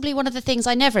 possibly one of the things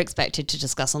I never expected to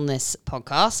discuss on this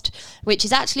podcast, which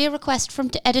is actually a request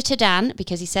from editor Dan,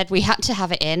 because he said we had to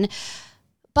have it in,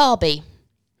 Barbie.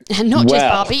 And not just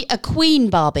Barbie, a Queen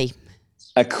Barbie.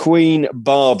 A Queen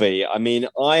Barbie. I mean,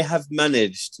 I have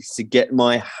managed to get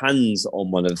my hands on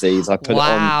one of these. I put it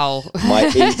on my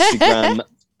Instagram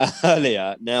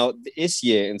earlier. Now, this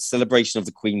year, in celebration of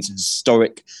the Queen's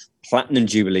historic Platinum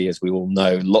Jubilee, as we all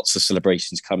know, lots of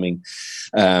celebrations coming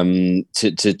to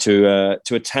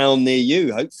a town near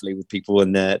you, hopefully, with people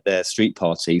in their street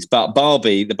parties. But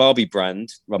Barbie, the Barbie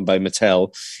brand, run by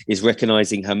Mattel, is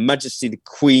recognising Her Majesty the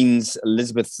Queen's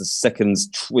Elizabeth II's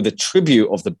with a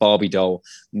tribute of the Barbie doll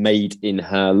made in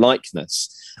her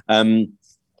likeness.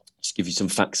 Just give you some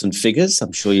facts and figures.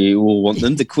 I'm sure you all want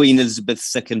them. The Queen Elizabeth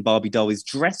II Barbie doll is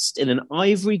dressed in an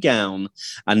ivory gown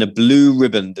and a blue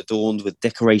ribbon adorned with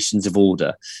decorations of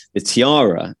order. The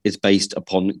tiara is based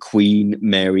upon Queen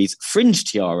Mary's fringe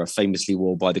tiara, famously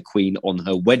worn by the Queen on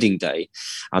her wedding day.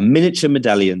 And miniature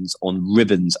medallions on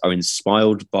ribbons are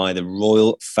inspired by the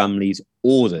royal family's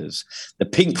orders. The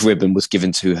pink ribbon was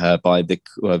given to her by the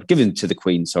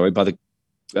Queen by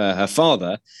her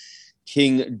father,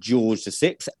 King George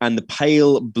VI, and the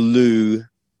pale blue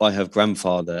by her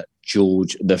grandfather,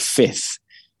 George V.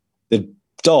 The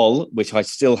doll, which I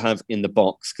still have in the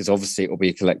box, because obviously it will be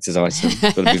a collector's item,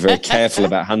 got to be very careful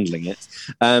about handling it,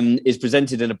 is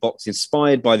presented in a box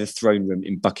inspired by the throne room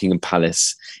in Buckingham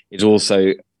Palace. It's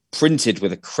also printed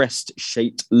with a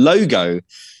crest-shaped logo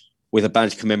with a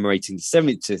badge commemorating the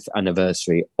 70th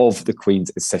anniversary of the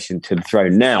Queen's accession to the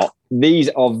throne. Now, these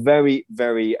are very,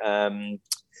 very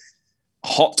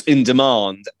hot in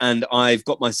demand, and I've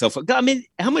got myself. I mean,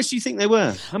 how much do you think they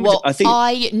were? How much? Well,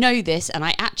 I know this, and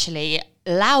I actually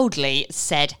loudly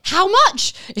said, "How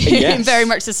much?" Yes. In very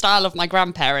much the style of my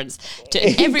grandparents.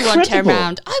 Everyone turned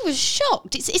around. I was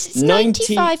shocked. It's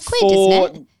 95 quid,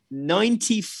 isn't it?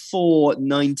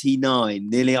 94.99,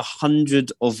 nearly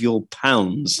 100 of your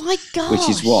pounds. My gosh. Which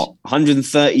is what,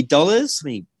 $130? I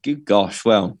mean, good gosh.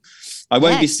 Well, I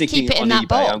won't be sticking it on eBay.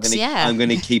 Box, I'm going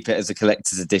to keep it as a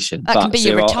collector's edition. That can be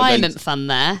your retirement fund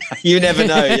there. You never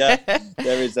know, yeah.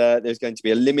 There's going to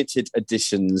be a limited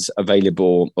editions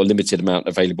available, or limited amount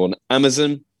available on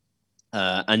Amazon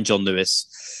and John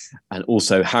Lewis, and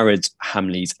also Harrods,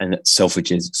 Hamleys and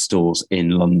Selfridges stores in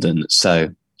London.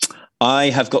 So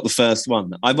I have got the first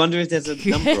one. I wonder if there's a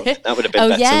number on it. That would have been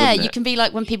better, yeah, wouldn't it? you can be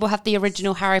like when people have the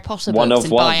original Harry Potter books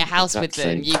and buy a house with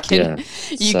them. You can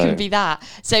can be that.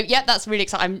 So yeah, that's really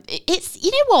exciting. It's, you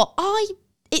know what,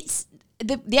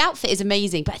 the outfit is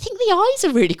amazing, but I think the eyes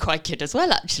are really quite good as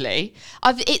well, actually.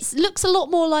 It looks a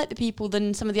lot more like the people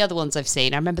than some of the other ones I've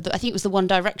seen. I remember, I think it was the One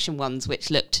Direction ones,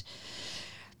 which looked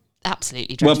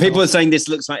absolutely dreadful. Well, people are saying this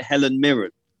looks like Helen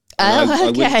Mirren. Oh, I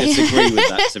wouldn't disagree with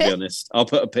that, to be okay. honest. I'll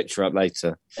put a picture up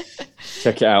later.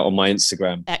 Check it out on my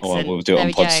Instagram. Excellent. Or we'll do it on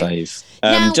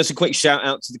PodSave. Just a quick shout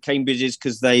out to the Cambridges,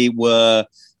 because they were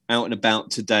out and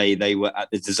about today. They were at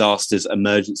the Disasters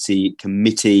Emergency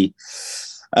Committee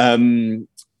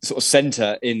sort of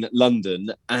centre in London,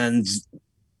 and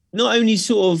not only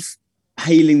sort of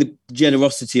hailing the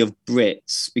generosity of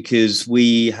Brits because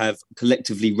we have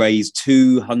collectively raised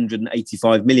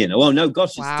 285 million. Oh, well, no,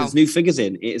 gosh, wow. There's new figures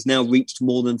in. It has now reached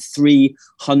more than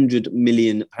 300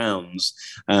 million pounds,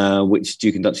 which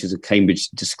Duke and Duchess of Cambridge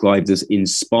described as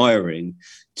inspiring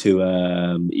to,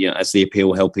 as the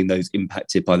appeal helping those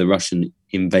impacted by the Russian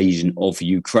invasion of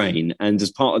Ukraine. And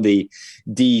as part of the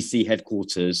DEC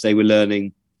headquarters, they were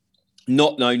learning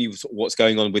not only what's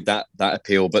going on with that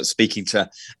appeal, but speaking to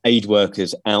aid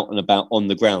workers out and about on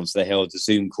the ground. So they held a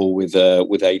Zoom call with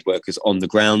aid workers on the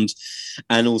ground,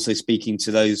 and also speaking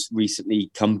to those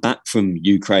recently come back from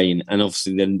Ukraine, and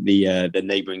obviously then the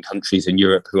neighbouring countries in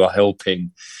Europe who are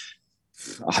helping.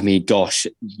 I mean, gosh,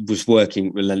 was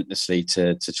working relentlessly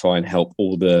to try and help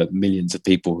all the millions of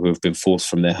people who have been forced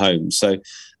from their homes. So,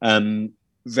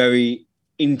 very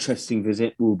interesting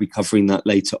visit. We'll be covering that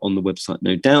later on the website,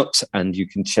 no doubt, and you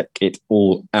can check it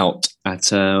all out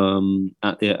at our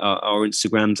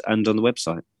Instagrams and on the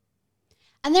website.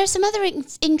 And there are some other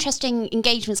interesting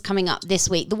engagements coming up this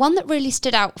week. The one that really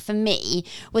stood out for me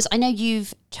was, I know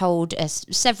you've told us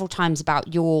several times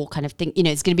about your kind of thing,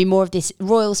 it's going to be more of this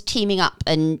royals teaming up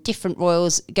and different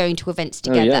royals going to events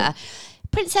together. Oh, yeah.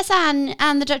 Princess Anne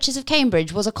and the Duchess of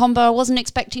Cambridge was a combo I wasn't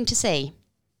expecting to see.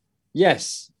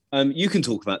 Yes. You can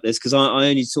talk about this because I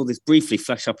only saw this briefly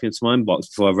flash up into my inbox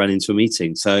before I ran into a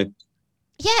meeting. So,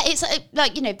 yeah, it's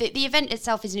the event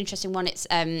itself is an interesting one. It's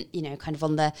kind of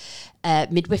on the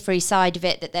midwifery side of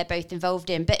it that they're both involved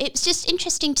in. But it's just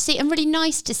interesting to see and really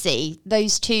nice to see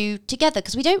those two together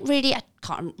because I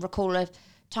can't recall a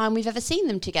time we've ever seen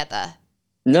them together.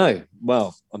 No,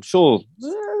 well, I'm sure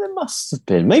there must have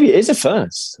been. Maybe it is a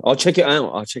first. I'll check it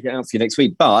out. For you next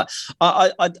week. But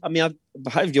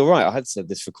you're right. I had said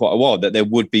this for quite a while that there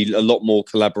would be a lot more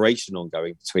collaboration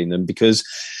ongoing between them because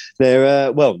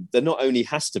there not only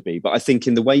has to be, but I think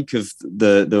in the wake of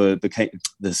the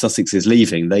Sussexes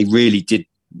leaving, they really did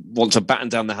want to batten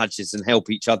down the hatches and help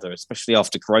each other, especially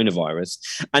after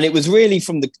coronavirus. And it was really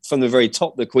from the very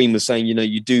top, the Queen was saying,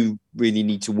 you do really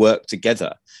need to work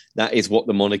together. That is what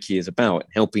the monarchy is about,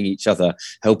 helping each other,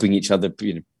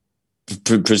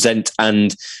 present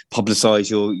and publicise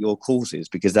your causes,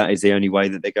 because that is the only way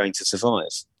that they're going to survive.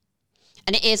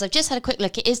 And it is, I've just had a quick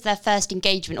look, it is their first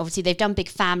engagement. Obviously, they've done big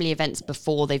family events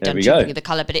before, they've done Choosing of the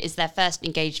Colour, but it is their first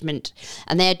engagement.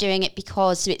 And they're doing it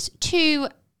because it's two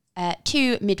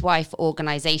midwife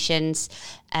organisations,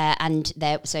 and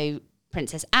so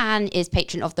Princess Anne is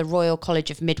patron of the Royal College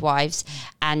of Midwives,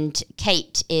 and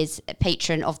Kate is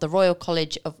patron of the Royal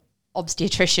College of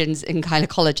Obstetricians and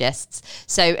Gynecologists.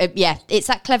 So it's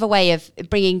that clever way of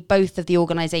bringing both of the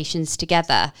organisations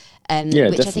together, which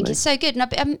definitely. I think is so good.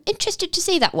 And I'm interested to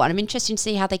see that one. I'm interested to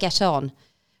see how they get on.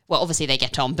 Well, obviously they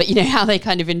get on, but how they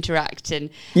kind of interact and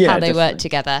how they work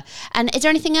together. And is there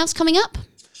anything else coming up?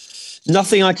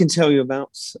 Nothing I can tell you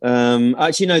about.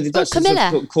 Actually, no, the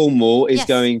Duchess of Cornwall is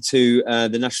going to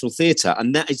the National Theatre,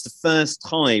 and that is the first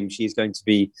time she's going to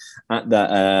be at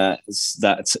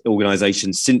that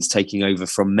organisation since taking over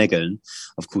from Meghan.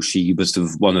 Of course, she was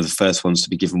one of the first ones to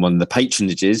be given one of the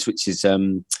patronages, which is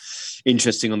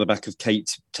interesting on the back of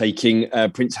Kate taking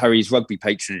Prince Harry's rugby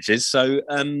patronages. So,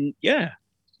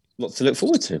 lots to look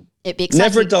forward to. It'd be exciting.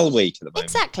 Never a dull week at the moment.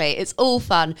 Exactly. It's all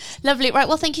fun. Lovely. Right.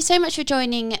 Well, thank you so much for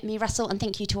joining me, Russell, and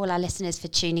thank you to all our listeners for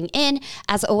tuning in.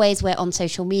 As always, we're on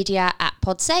social media at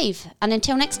PodSave. And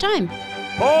until next time.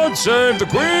 Pod Save the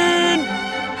Queen!